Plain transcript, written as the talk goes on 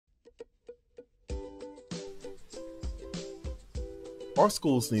Our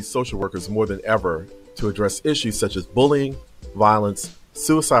schools need social workers more than ever to address issues such as bullying, violence,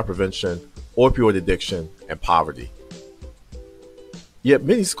 suicide prevention, opioid addiction, and poverty. Yet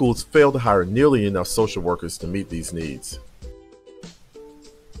many schools fail to hire nearly enough social workers to meet these needs.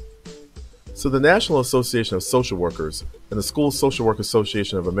 So the National Association of Social Workers and the School Social Work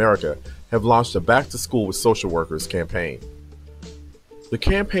Association of America have launched a Back to School with Social Workers campaign. The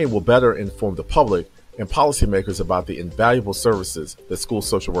campaign will better inform the public and policymakers about the invaluable services that school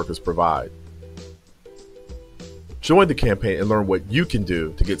social workers provide. Join the campaign and learn what you can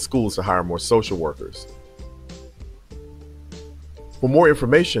do to get schools to hire more social workers. For more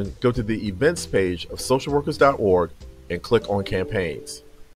information, go to the events page of socialworkers.org and click on campaigns.